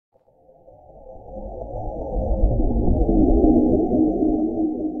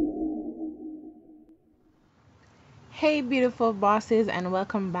Hey beautiful bosses, and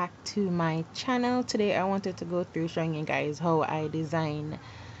welcome back to my channel. Today I wanted to go through showing you guys how I design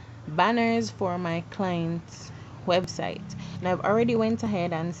banners for my clients' website. And I've already went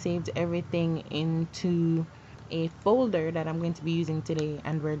ahead and saved everything into a folder that I'm going to be using today,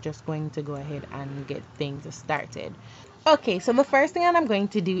 and we're just going to go ahead and get things started. Okay, so the first thing that I'm going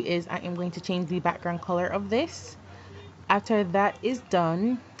to do is I am going to change the background color of this. After that is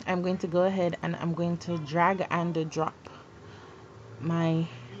done, I'm going to go ahead and I'm going to drag and drop my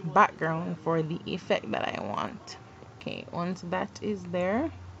background for the effect that I want. Okay, once that is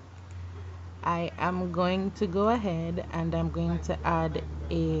there, I am going to go ahead and I'm going to add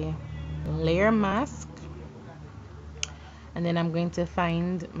a layer mask, and then I'm going to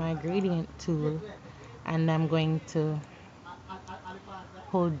find my gradient tool and I'm going to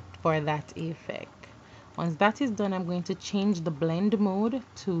hold for that effect. Once that is done, I'm going to change the blend mode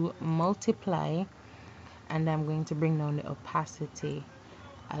to multiply, and I'm going to bring down the opacity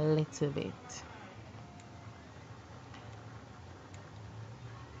a little bit.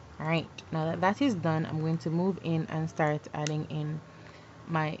 Alright, now that that is done, I'm going to move in and start adding in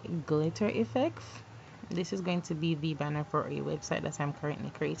my glitter effects. This is going to be the banner for a website that I'm currently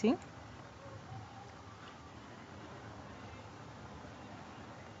creating.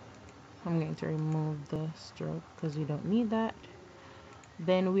 I'm going to remove the stroke because we don't need that.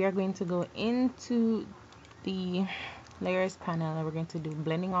 Then we are going to go into the layers panel and we're going to do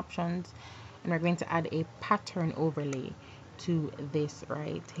blending options, and we're going to add a pattern overlay to this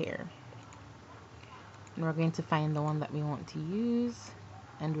right here, and we're going to find the one that we want to use,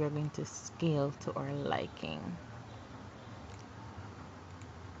 and we're going to scale to our liking.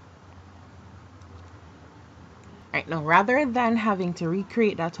 Alright, now rather than having to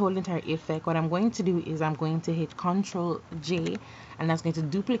recreate that whole entire effect, what I'm going to do is I'm going to hit Ctrl J, and that's going to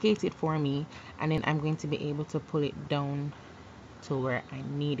duplicate it for me, and then I'm going to be able to pull it down to where I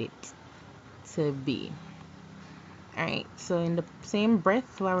need it to be. Alright, so in the same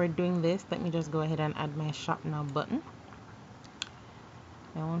breath while we're doing this, let me just go ahead and add my shop now button.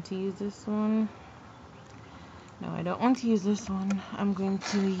 I want to use this one. No, I don't want to use this one. I'm going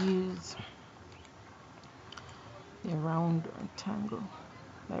to use the round rectangle.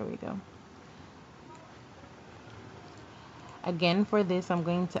 There we go. Again, for this I'm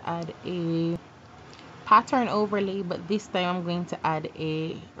going to add a pattern overlay, but this time I'm going to add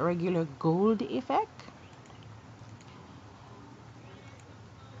a regular gold effect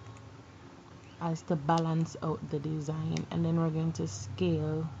as to balance out the design, and then we're going to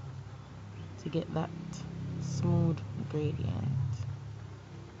scale to get that smooth gradient.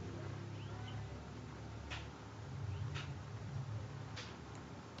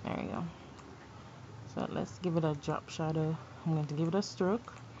 There we go. So let's give it a drop shadow. I'm going to give it a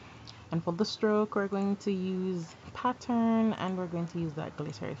stroke, and for the stroke we're going to use pattern, and we're going to use that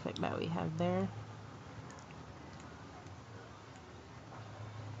glitter effect that we have there.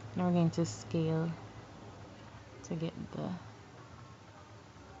 Now we're going to scale to get the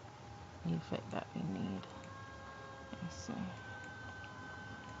effect that we need. Let's see.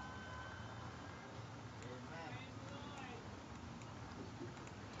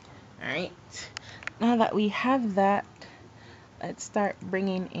 Alright, now that we have that, let's start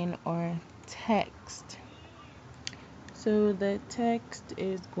bringing in our text. So the text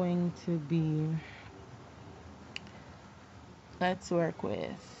is going to be, let's work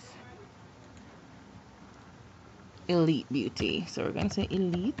with Elite Beauty. So we're going to say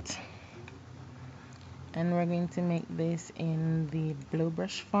Elite, and we're going to make this in the blue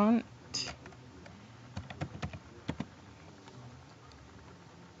brush font.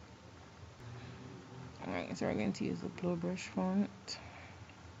 Alright, so we're going to use the blue brush font.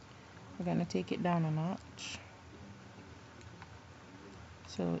 We're going to take it down a notch.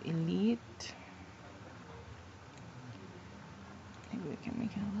 So Elite. Maybe we can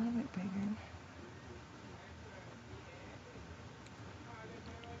make it a little bit bigger.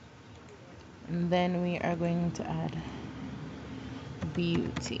 And then we are going to add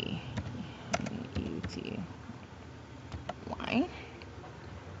Beauty. B-U-T-Y.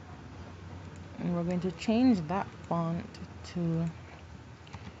 And we're going to change that font to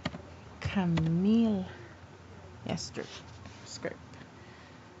Camille. Yes, script.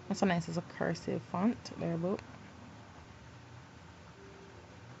 That's so nice. It's a cursive font. There, boop.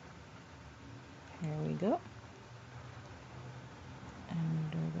 Here we go.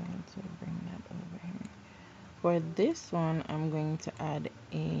 And we're going to bring that over here. For this one, I'm going to add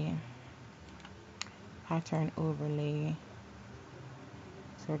a pattern overlay.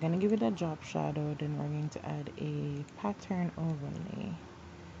 So we're going to give it a drop shadow, then we're going to add a pattern overlay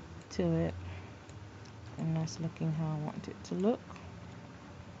to it. and that's looking how I want it to look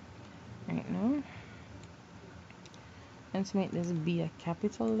right now. Let's make this be a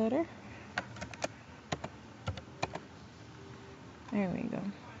capital letter. There we go.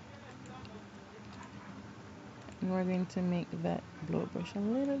 And we're going to make that blow brush a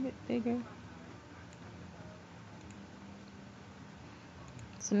little bit bigger.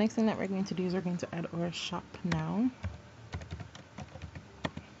 So next thing that we're going to do is we're going to add our shop now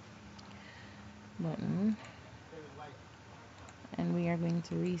button, and we are going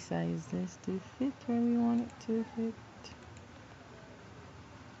to resize this to fit where we want it to fit.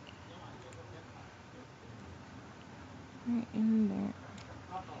 Right in there.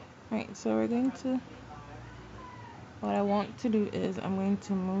 Right, so we're going to, what I want to do is I'm going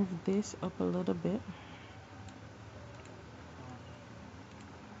to move this up a little bit.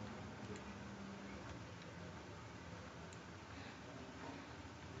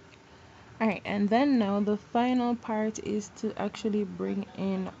 Alright, and then now the final part is to actually bring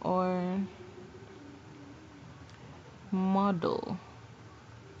in our model.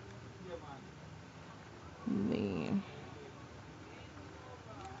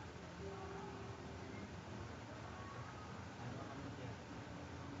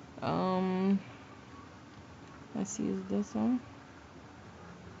 Let's use this one.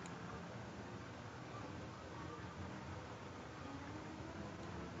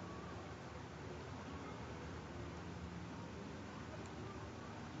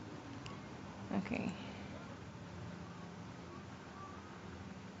 Okay.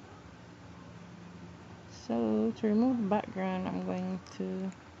 So to remove the background, I'm going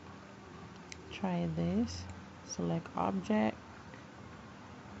to try this. Select object.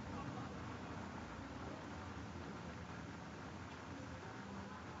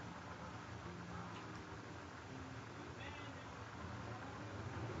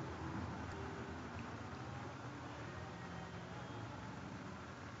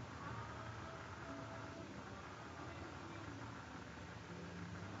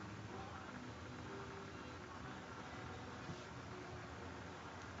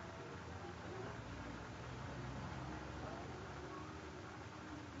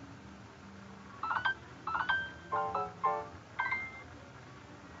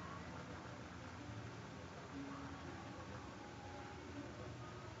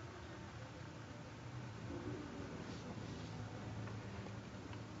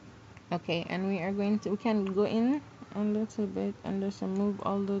 Okay, and we can go in a little bit and just remove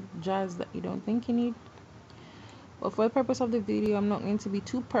all the jazz that you don't think you need. But for the purpose of the video, I'm not going to be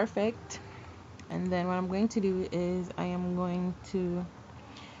too perfect. And then what I'm going to do is I am going to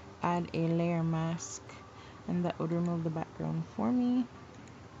add a layer mask, and that would remove the background for me.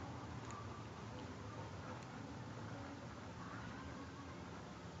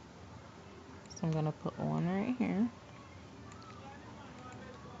 So I'm gonna put one right here.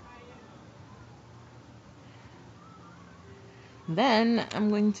 Then I'm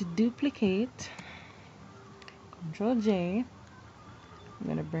going to duplicate, Control J. I'm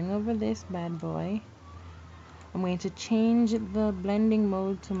going to bring over this bad boy. I'm going to change the blending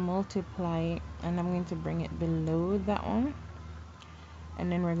mode to multiply, and I'm going to bring it below that one. And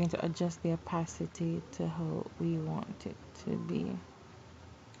then we're going to adjust the opacity to how we want it to be.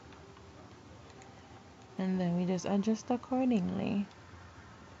 And then we just adjust accordingly.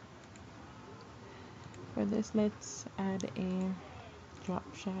 For this, let's add a drop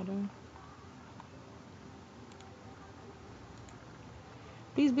shadow.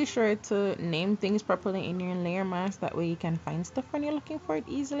 Please be sure to name things properly in your layer mask, that way you can find stuff when you're looking for it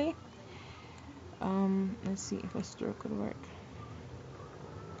easily. Let's see if a stroke would work.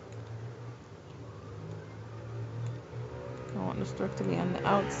 I want the stroke to be on the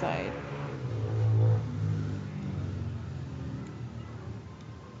outside.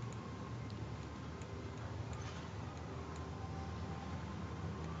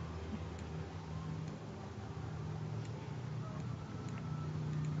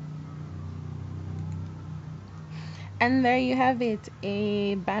 And there you have it,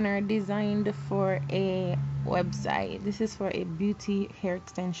 a banner designed for a website. This is for a beauty hair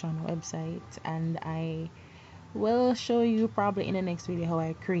extension website, and I will show you probably in the next video how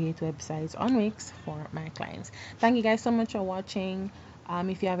I create websites on Wix for my clients. Thank you guys so much for watching.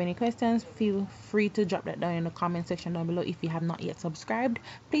 If you have any questions, feel free to drop that down in the comment section down below. If you have not yet subscribed,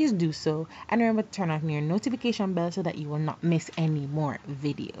 please do so, and remember to turn on your notification bell so that you will not miss any more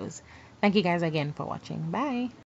videos. Thank you guys again for watching. Bye.